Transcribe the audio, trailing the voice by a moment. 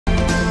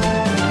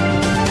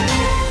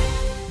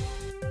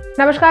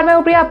नमस्कार,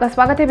 मैं प्रिया, आपका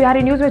स्वागत है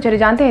बिहारी न्यूज में। चले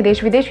जानते हैं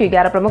देश विदेश की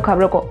 11 प्रमुख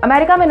खबरों को।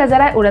 अमेरिका में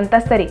नजर आए उड़न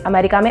तस्करी।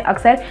 अमेरिका में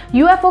अक्सर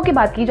यूएफओ की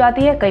बात की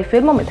जाती है। कई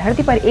फिल्मों में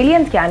धरती पर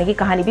एलियंस के आने की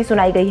कहानी भी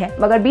सुनाई गई है,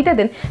 मगर बीते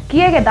दिन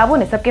किए गए दावों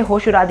ने सबके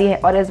होश उड़ा दिए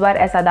हैं और इस बार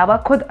ऐसा दावा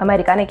खुद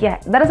अमेरिका ने किया है।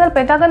 दरअसल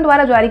पेंटागन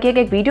द्वारा जारी किए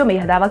गए एक वीडियो में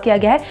यह दावा किया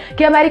गया है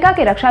कि अमेरिका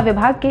के रक्षा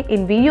विभाग के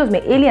इन वीडियोज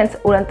में एलियंस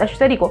उड़न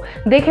तस्करी को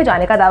देखे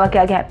जाने का दावा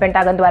किया गया है।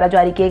 पेंटागन द्वारा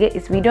जारी किए गए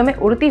इस वीडियो में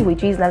उड़ती हुई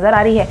चीज नजर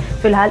आ रही है।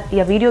 फिलहाल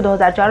यह वीडियो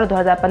 2004 और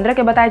 2015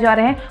 के बताए जा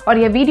रहे हैं और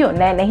यह वीडियो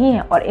नए नहीं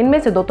है और इनमें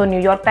से दो तो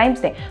न्यूयॉर्क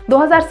टाइम्स ने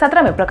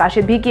 2017 में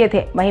प्रकाशित भी किए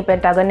थे। वहीं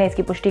पेंटागन ने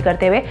इसकी पुष्टि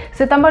करते हुए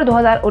सितंबर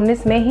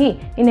 2019 में ही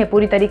इन्हें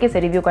पूरी तरीके से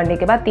रिव्यू करने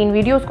के बाद 3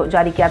 वीडियोस को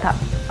जारी किया था।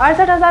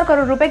 68,000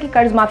 करोड़ रुपए की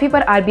कर्ज माफी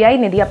पर आरबीआई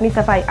ने दी अपनी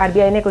सफाई।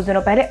 आरबीआई ने कुछ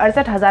दिनों पहले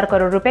 68,000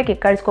 करोड़ रुपए के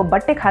कर्ज को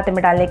बट्टे खाते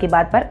में डालने की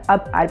बात पर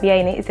अब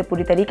आरबीआई ने इसे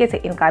पूरी तरीके से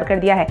इनकार कर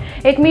दिया है।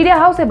 एक मीडिया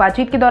हाउस से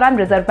बातचीत के दौरान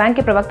रिजर्व बैंक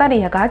के प्रवक्ता ने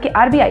यह कहा कि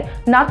आरबीआई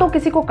ना तो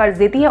किसी को कर्ज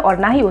देती है और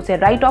ना ही उसे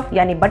राइट ऑफ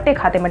यानी बट्टे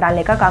खाते में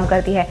डालने का काम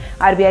करती है।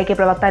 आरबीआई के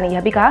प्रवक्ता ने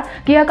यह भी कहा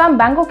कि यह काम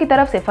बैंकों की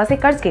तरफ से फंसे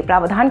कर्ज के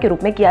प्रावधान के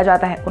रूप में किया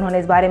जाता है। उन्होंने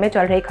इस बारे में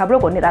चल रही खबरों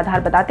को निराधार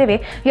बताते हुए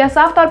यह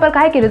साफ तौर पर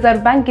कहा है कि रिजर्व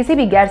बैंक किसी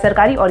भी गैर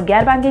सरकारी और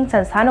गैर बैंकिंग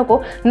संस्थानों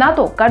को ना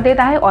तो कर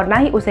देता है और ना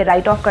ही उसे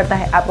राइट ऑफ करता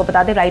है। आपको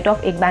बता दें, राइट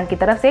ऑफ एक बैंक की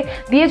तरफ से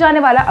दिए जाने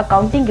वाला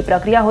अकाउंटिंग की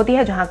प्रक्रिया होती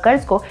है जहां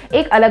कर्ज को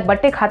एक अलग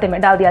बट्टे खाते में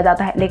डाल दिया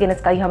जाता है, लेकिन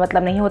इसका यह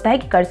मतलब नहीं होता है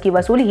कि कर्ज की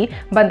वसूली ही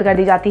बंद कर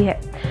दी जाती है।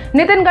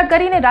 नितिन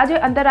गडकरी ने राज्य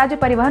अंतर्राज्य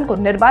परिवहन को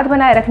निर्बाध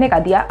बनाए रखने का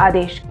दिया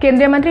आदेश।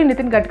 केंद्रीय मंत्री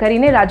नितिन गडकरी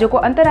ने राज्यों को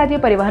अंतर्राज्यीय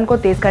परिवहन को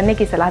तेज करने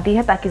की सलाह दी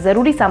है ताकि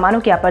जरूरी सामानों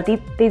की आपूर्ति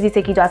तेजी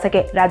से की जा सके।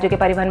 राज्य के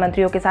परिवहन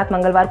मंत्रियों के साथ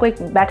मंगलवार को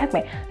एक बैठक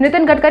में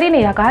नितिन गडकरी ने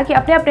यह कहा कि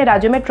अपने अपने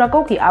राज्यों में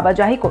ट्रकों की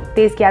आवाजाही को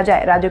तेज किया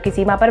जाए। राज्यों की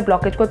सीमा पर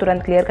ब्लॉकेज को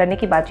तुरंत क्लियर करने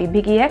की बातचीत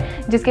भी की है,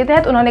 जिसके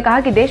तहत उन्होंने कहा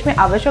कि देश में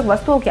आवश्यक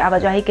वस्तुओं की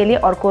आवाजाही के लिए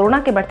और कोरोना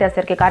के बढ़ते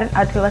असर के कारण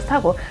अर्थव्यवस्था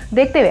को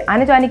देखते हुए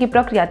आने जाने की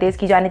प्रक्रिया तेज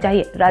की जानी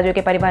चाहिए। राज्यों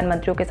के परिवहन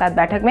मंत्रियों के साथ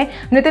बैठक में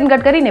नितिन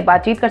गडकरी ने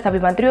बातचीत कर सभी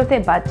मंत्रियों से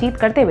बातचीत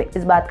करते हुए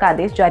इस बात का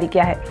आदेश जारी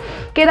किया है।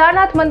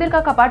 केदारनाथ मंदिर का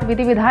कपाट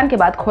विधि विधान के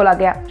बाद खोला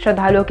गया।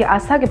 श्रद्धालुओं की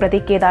आस्था के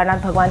प्रतीक केदारनाथ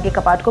भगवान के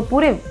कपाट को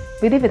पूरे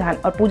विधि विधान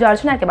और पूजा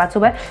अर्चना के बाद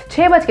सुबह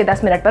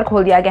 6:10 पर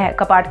खोल दिया गया है।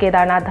 कपाट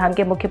केदारनाथ धाम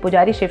के मुख्य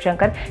पुजारी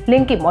शिवशंकर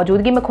लिंग की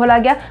मौजूदगी में खोला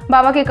गया।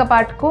 बाबा के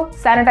कपाट को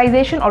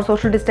सैनिटाइजेशन और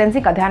सोशल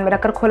डिस्टेंसिंग का ध्यान में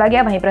रखकर खोला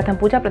गया। वहीं प्रथम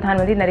पूजा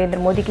प्रधानमंत्री नरेंद्र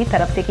मोदी की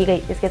तरफ से की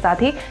गई। इसके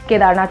साथ ही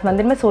केदारनाथ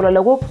मंदिर में 16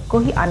 लोगों को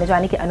ही आने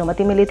जाने की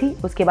अनुमति मिली थी।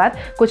 उसके बाद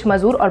कुछ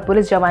मजदूर और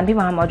पुलिस जवान भी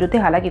वहां मौजूद थे।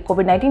 हालांकि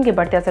कोविड-19 के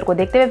बढ़ते असर को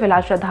देखते हुए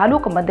फिलहाल श्रद्धालुओं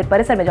को मंदिर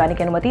परिसर में जाने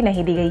की अनुमति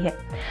नहीं दी गई है।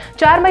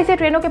 4 मई से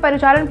ट्रेनों के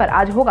परिचालन पर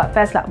आज होगा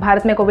फैसला।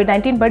 भारत में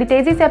कोविड-19 बड़ी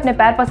तेजी से अपने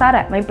पैर पसार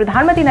रहा है। वहीं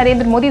प्रधानमंत्री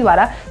नरेंद्र मोदी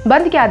द्वारा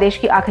बंद के आदेश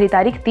की आखिरी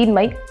तारीख 3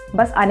 मई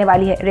बस आने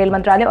वाली है। रेल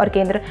मंत्रालय और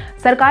केंद्र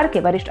सरकार के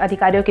वरिष्ठ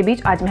अधिकारियों के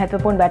बीच आज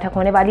महत्वपूर्ण बैठक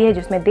होने वाली है,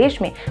 जिसमें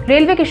देश में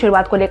रेलवे की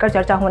शुरुआत को लेकर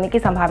चर्चा होने की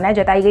संभावनाएं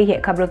जताई गई है।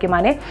 खबरों की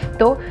माने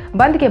तो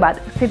बंद के बाद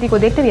स्थिति को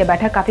देखते हुए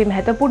बैठक काफी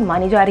महत्वपूर्ण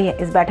मानी जा रही है।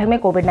 इस बैठक में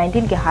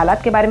कोविड-19 के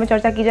हालात के बारे में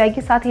चर्चा की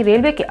जाएगी, साथ ही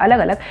रेलवे के अलग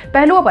अलग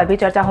पहलुओं पर भी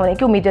चर्चा होने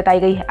की उम्मीद जताई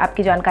गई है।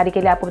 आपकी जानकारी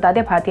के लिए आपको बता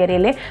दें, भारतीय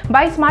रेल ने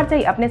 22 मार्च से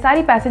ही अपने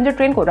सारी पैसेंजर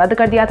ट्रेन को रद्द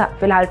कर दिया था।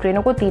 फिलहाल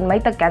ट्रेनों को 3 मई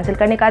तक कैंसिल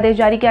करने का आदेश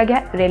जारी किया गया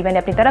है। रेलवे ने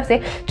अपनी तरफ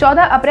से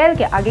 14 अप्रैल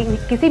के आगे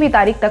किसी भी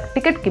तारीख तक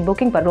टिकट की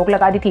बुकिंग पर रोक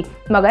लगा दी थी,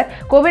 मगर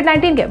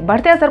कोविड-19 के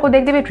बढ़ते असर को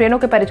देखते हुए ट्रेनों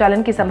के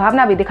परिचालन की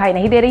संभावना भी दिखाई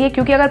नहीं दे रही है,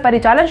 क्योंकि अगर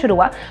परिचालन शुरू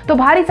हुआ तो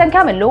भारी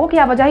संख्या में लोगों की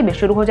आवाजाही भी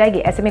शुरू हो जाएगी।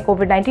 ऐसे में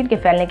कोविड-19 के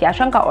फैलने की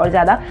आशंका और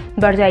ज्यादा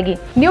बढ़ जाएगी।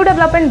 न्यू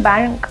डेवलपमेंट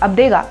बैंक अब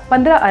देगा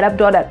 $15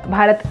 अरब।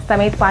 भारत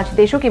समेत 5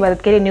 देशों की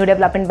मदद के लिए न्यू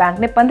डेवलपमेंट बैंक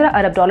ने $15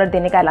 अरब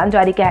देने का ऐलान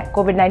जारी किया है।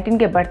 कोविड-19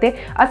 के बढ़ते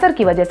असर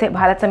की वजह से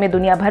भारत समेत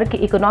दुनिया भर की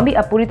इकोनॉमी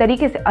अब पूरी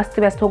तरीके से अस्त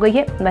व्यस्त हो गई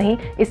है। वहीं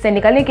इससे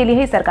निकलने के लिए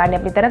ही सरकार ने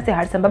अपनी तरफ से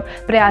हर संभव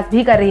प्रयास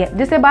भी कर रही है,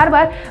 जिससे बार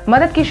बार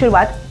मदद की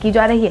शुरुआत की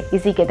जा रही है।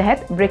 इसी के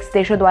तहत ब्रिक्स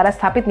देशों द्वारा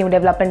स्थापित न्यू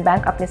डेवलपमेंट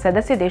बैंक अपने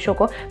सदस्य देशों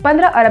को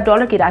 $15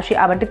 अरब की राशि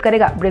आवंटित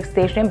करेगा। ब्रिक्स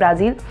देश ने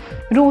ब्राजील,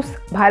 रूस,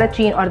 भारत,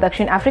 चीन और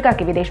दक्षिण अफ्रीका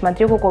के विदेश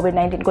मंत्रियों को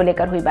कोविड-19 को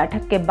लेकर हुई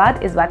बैठक के बाद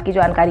इस बात की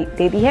जानकारी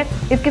दे दी है।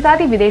 इसके साथ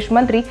ही विदेश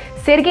मंत्री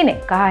सेर्गी ने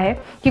कहा है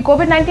कि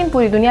कोविड-19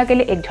 पूरी दुनिया के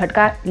लिए एक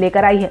झटका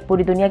लेकर आई है।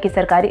 पूरी दुनिया की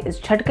सरकारें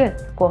इस झटके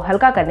को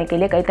हल्का करने के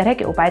लिए कई तरह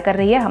के उपाय कर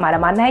रही है। हमारा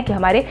मानना है कि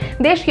हमारे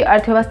देश की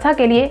अर्थव्यवस्था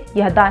के लिए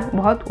यह दान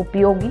बहुत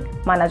उपयोगी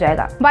माना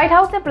जाएगा। व्हाइट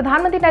हाउस ने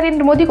प्रधानमंत्री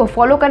नरेंद्र मोदी को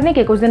फॉलो करने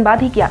के कुछ दिन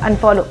बाद ही किया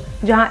अनफॉलो।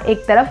 जहां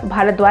एक तरफ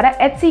भारत द्वारा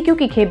HCQ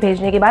की खेप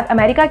भेजने के बाद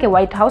अमेरिका के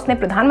व्हाइट हाउस ने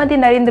प्रधानमंत्री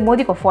नरेंद्र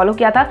मोदी को फॉलो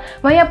किया था,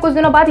 वहीं अब कुछ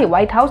दिनों बाद ही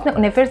व्हाइट हाउस ने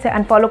उन्हें फिर से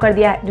अनफॉलो कर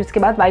दिया है, जिसके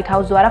बाद व्हाइट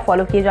हाउस द्वारा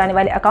फॉलो किए जाने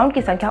वाले अकाउंट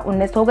की संख्या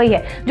 19 हो गई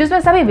है, जिसमें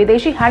सभी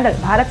विदेशी हैंडल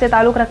भारत से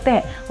ताल्लुक रखते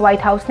हैं।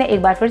 व्हाइट हाउस ने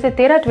एक बार फिर से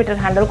 13 ट्विटर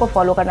हैंडल को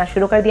फॉलो करना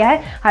शुरू कर दिया है।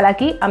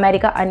 हालांकि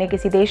अमेरिका अन्य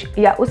किसी देश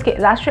या उसके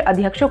राष्ट्रीय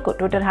अध्यक्षों को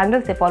ट्विटर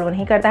हैंडल से फॉलो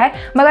नहीं करता है,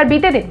 मगर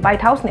बीते दिन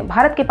व्हाइट हाउस ने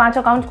भारत के 5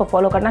 अकाउंट्स को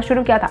फॉलो करना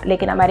शुरू किया था,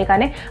 लेकिन अमेरिका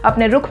ने अपने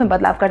अपने रुख में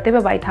बदलाव करते हुए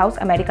व्हाइट हाउस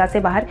अमेरिका से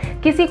बाहर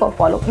किसी को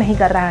फॉलो नहीं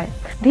कर रहा है।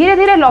 धीरे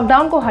धीरे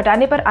लॉकडाउन को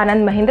हटाने पर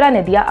आनंद महिंद्रा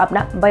ने दिया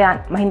अपना बयान।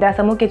 महिंद्रा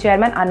समूह के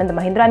चेयरमैन आनंद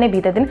महिंद्रा ने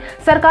बीते दिन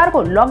सरकार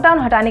को लॉकडाउन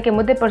हटाने के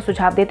मुद्दे पर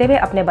सुझाव देते हुए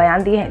अपने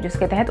बयान दिए हैं,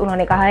 जिसके तहत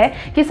उन्होंने कहा है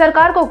कि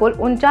सरकार को कुल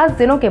 49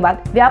 दिनों के बाद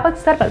व्यापक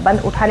स्तर पर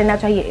बंद उठा लेना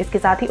चाहिए। इसके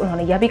साथ ही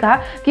उन्होंने यह भी कहा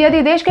कि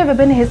यदि देश के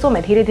विभिन्न हिस्सों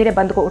में धीरे धीरे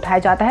बंद को उठाया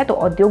जाता है तो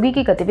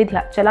औद्योगिक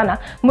गतिविधियां चलाना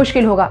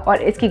मुश्किल होगा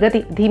और इसकी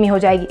गति धीमी हो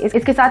जाएगी।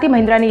 इसके साथ ही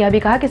महिंद्रा ने यह भी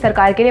कहा कि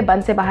सरकार के लिए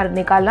बंद से बाहर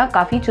निकालना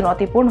काफी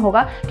चुनौतीपूर्ण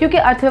होगा, क्योंकि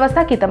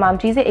अर्थव्यवस्था की तमाम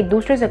चीजें एक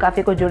दूसरे से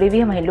काफी कुछ जुड़ी हुई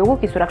है, वहीं लोगों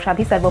की सुरक्षा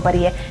भी सर्वोपरि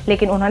है।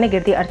 लेकिन उन्होंने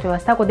गिरती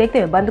अर्थव्यवस्था को देखते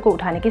हुए बंद को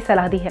उठाने की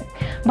सलाह दी है।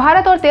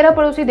 भारत और 13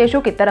 पड़ोसी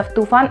देशों की तरफ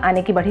तूफान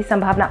आने की बढ़ी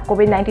संभावना।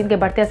 कोविड-19 के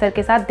बढ़ते असर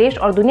के साथ देश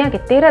और दुनिया के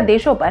 13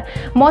 देशों पर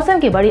मौसम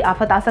की बड़ी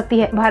आफत आ सकती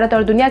है। भारत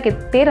और दुनिया के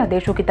 13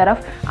 देशों की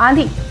तरफ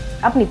आंधी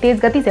अपनी तेज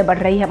गति से बढ़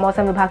रही है।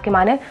 मौसम विभाग के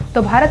माने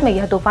तो भारत में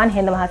यह तूफान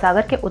हिंद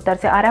महासागर के उत्तर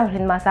से आ रहा है और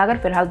हिंद महासागर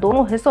फिलहाल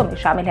दोनों हिस्सों में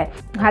शामिल है।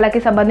 हालांकि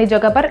संबंधित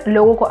जगह पर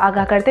लोगों को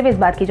आगाह करते हुए इस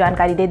बात की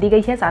जानकारी दे दी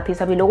गई है। साथ ही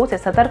सभी लोगों से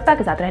सतर्कता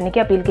के साथ रहने की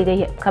अपील की गई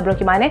है। खबरों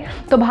की माने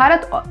तो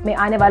भारत में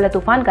आने वाले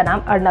तूफान का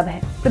नाम अर्नब है।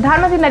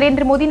 प्रधानमंत्री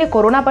नरेंद्र मोदी ने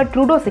कोरोना पर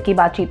ट्रूडो से की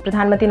बातचीत।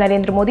 प्रधानमंत्री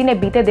नरेंद्र मोदी ने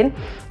बीते दिन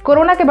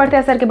कोरोना के बढ़ते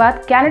असर के बाद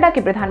कनाडा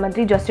के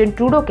प्रधानमंत्री जस्टिन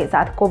ट्रूडो के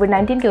साथ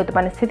कोविड-19 की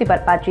उत्पन्न स्थिति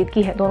पर बातचीत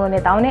की है। दोनों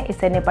नेताओं ने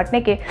इससे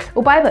निपटने के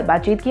उपाय पर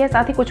बातचीत की है।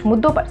 साथ ही कुछ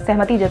मुद्दों पर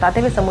सहमति जताते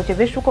हुए समूचे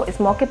विश्व को इस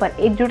मौके पर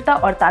एकजुटता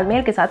और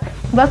तालमेल के साथ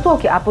वस्तुओं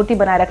की आपूर्ति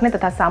बनाए रखने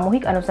तथा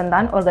सामूहिक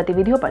अनुसंधान और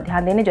गतिविधियों पर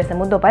ध्यान देने जैसे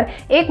मुद्दों पर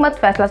एक मत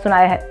फैसला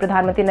सुनाया है।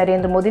 प्रधानमंत्री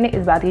नरेंद्र मोदी ने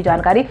इस बात की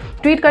जानकारी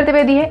ट्वीट करते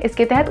हुए दी है।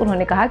 इसके तहत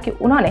उन्होंने कहा कि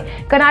उन्होंने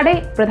कनाडाई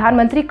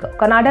प्रधानमंत्री को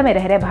कनाडा में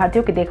रह रहे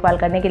भारतीयों की देखभाल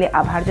करने के लिए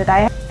आभार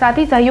जताया है, साथ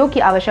ही सहयोग की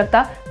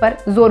आवश्यकता पर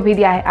जोर भी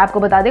दिया है। आपको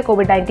बता दें,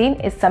 कोविड-19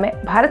 इस समय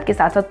भारत के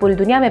साथ साथ पूरी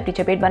दुनिया में अपनी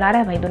चपेट बना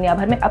रहा है। वहीं दुनिया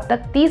भर में अब तक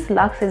 30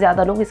 लाख से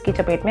ज्यादा लोग इसकी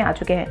चपेट में आ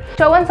चुके हैं।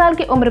 54 साल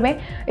की उम्र में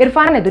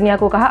इरफान ने दुनिया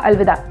को कहा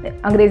अलविदा।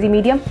 अंग्रेजी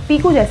मीडियम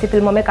पीकू जैसी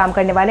फिल्मों में काम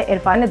करने वाले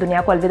इरफान ने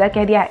दुनिया को अलविदा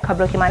कह दिया है।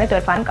 खबरों की माने तो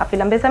इरफान काफी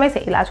लंबे समय से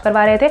इलाज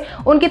करवा रहे थे।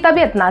 उनकी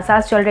तबीयत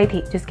नासाज चल रही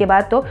थी, जिसके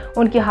बाद तो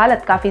उनकी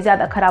हालत काफी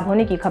ज्यादा खराब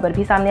होने की खबर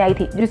भी सामने आई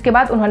थी, जिसके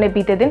बाद उन्होंने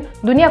बीते दिन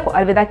दुनिया को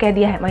अलविदा कह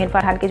दिया है। वहीं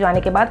इरफान खान के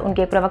जाने के बाद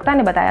उनके एक प्रवक्ता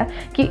ने बताया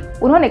कि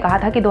उन्होंने कहा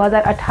था कि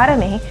 2018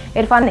 में ही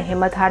इरफान ने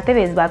हिम्मत हारते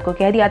हुए इस बात को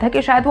कह दिया था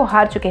कि शायद वो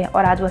हार चुके हैं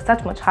और आज वो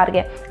सचमुच हार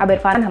गए। अब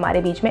इरफान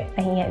हमारे बीच में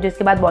नहीं है,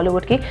 जिसके बाद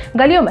बॉलीवुड की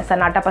गलियों में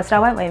सन्नाटा पसरा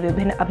हुआ है। वहीं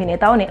विभिन्न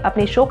अभिनेताओं ने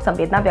अपनी शोक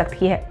संवेदना व्यक्त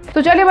की है।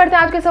 तो चलिए बढ़ते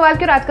हैं आज के सवाल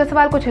की। और आज का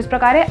सवाल कुछ इस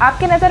प्रकार है,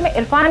 आपके नजर में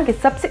इरफान की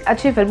सबसे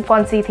अच्छी फिल्म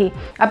कौन सी थी?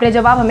 अपने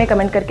जवाब हमें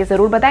कमेंट करके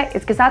जरूर बताएं।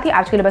 इसके साथ ही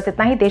आज के लिए बस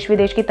इतना ही। देश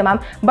विदेश की तमाम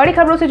बड़ी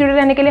खबरों से जुड़े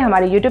रहने के लिए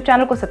हमारे YouTube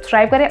चैनल को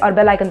सब्सक्राइब करें और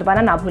बेल आइकन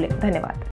दबाना ना भूलें। धन्यवाद।